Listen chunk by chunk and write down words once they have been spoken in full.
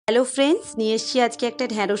Hello friends নিয়ে এসেছি আজকে একটা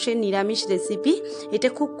ঢ্যাঁড়সের নিরামিষ রেসিপি। এটা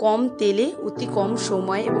খুব কম তেলে অতি কম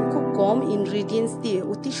সময়ে এবং খুব কম ইনগ্রেডিয়েন্টস দিয়ে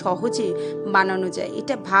অতি সহজে বানানো যায়।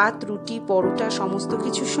 এটা ভাত রুটি পরোটা সমস্ত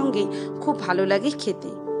কিছুর সঙ্গে খুব ভালো লাগে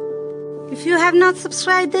খেতে। If you have not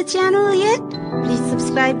subscribed the channel yet, please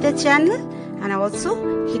subscribe the channel and also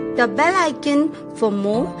hit the bell icon for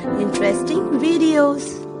more interesting videos.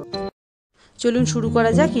 চলুন শুরু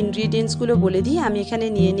করা যাক। ইনগ্রেডিয়েন্টসগুলো বলে দিই। আমি এখানে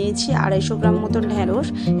নিয়ে নিয়েছি 250 গ্রাম মতন ঢ্যাঁড়স।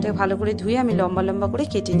 এটা ভালো করে ধুয়ে আমি লম্বা লম্বা করে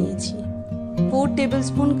কেটে নিয়েছি। 4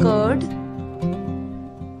 tablespoon card,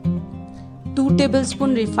 2 tablespoon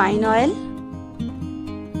refine oil,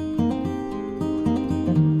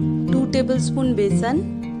 2 tablespoon বেসন।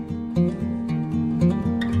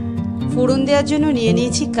 ফোড়ন দেওয়ার জন্য নিয়ে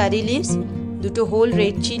নিয়েছি কারি leaves, 2 whole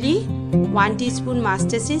red chilli, 1 teaspoon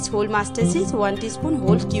mustard seeds whole mustard seeds, 1 teaspoon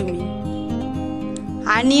whole cumin.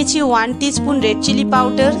 আর নিয়েছি 1 teaspoon red chilli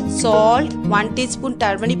powder, salt, 1 teaspoon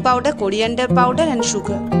turmeric powder, coriander powder and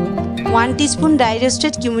sugar, 1 teaspoon dry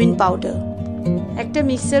roasted cumin powder. একটা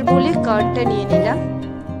mixer বোলে কার্ডটা নিয়ে নিলাম,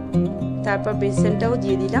 তারপর বেসনটাও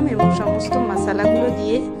দিয়ে দিলাম এবং সমস্ত মশলাগুলো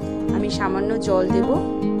দিয়ে আমি সামান্য জল দেব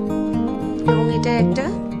এবং এটা একটা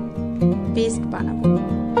পেস্ট বানাবো।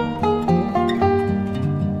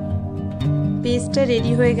 পেস্টটা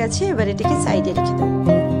রেডি হয়ে গেছে, এবার এটাকে সাইডে রেখে দেবো।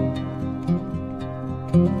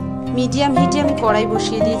 মিডিয়াম হিটে আমি কড়াই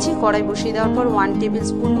বসিয়ে দিয়েছি। কড়াই বসিয়ে দেওয়ার পর 1 টেবিল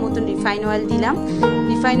স্পুন মতন রিফাইন অয়েল দিলাম।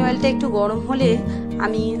 রিফাইন অয়েলটা একটু গরম হলে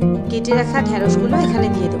আমি কেটে রাখা ঢ্যাঁড়সগুলো এখানে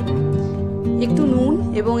দিয়ে দেবো। একটু নুন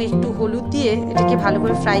এবং একটু হলুদ দিয়ে এটাকে ভালো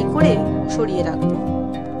করে ফ্রাই করে সরিয়ে রাখবো।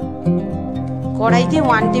 কড়াইতে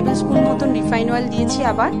 1 টেবিল স্পুন মতন রিফাইন অয়েল দিয়েছি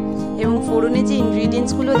আবার, এবং ফোড়নে যে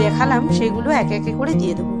ইনগ্রেডিয়েন্টসগুলো দেখালাম সেগুলো একে একে করে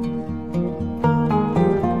দিয়ে দেবো।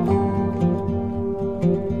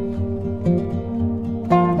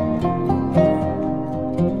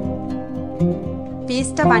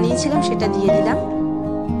 পেস্টটা বানিয়েছিলাম সেটা দিয়ে দিলাম,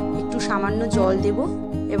 একটু সামান্য জল দেব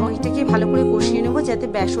এবং এটাকে ভালো করে কষিয়ে নেব যাতে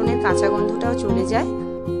বেসনের কাঁচা গন্ধটাও চলে যায়।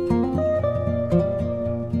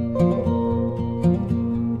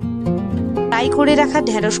 ফ্রাই করে রাখা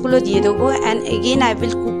ঢ্যাঁড়সগুলো দিয়ে দেবো and again I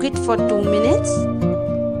will cook it for 2 minutes.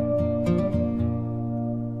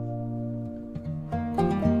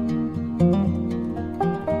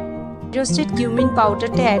 Roasted cumin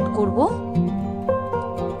পাউডারটা অ্যাড করব।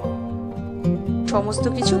 সমস্ত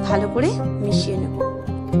কিছু ভালো করে মিশিয়ে নেব।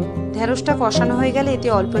 ঢ্যাঁড়সটা কষানো হয়ে গেলে এতে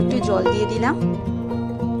অল্প একটু জল দিয়ে দিলাম।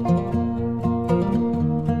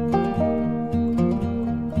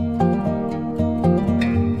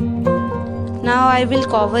 Now I will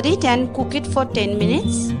cover it and cook it for 10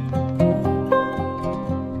 minutes.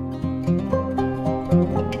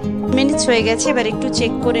 Minutes হয়ে গেছে, এবার একটু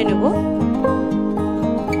চেক করে নেব।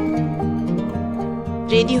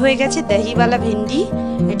 রেডি হয়ে গেছে দহিওয়ালা ভিন্ডি।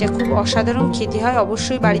 এটা খুব অসাধারণ খেতে হয়,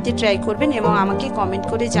 অবশ্যই বাড়িতে ট্রাই করবেন এবং আমাকে কমেন্ট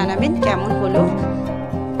করে জানাবেন কেমন হলো।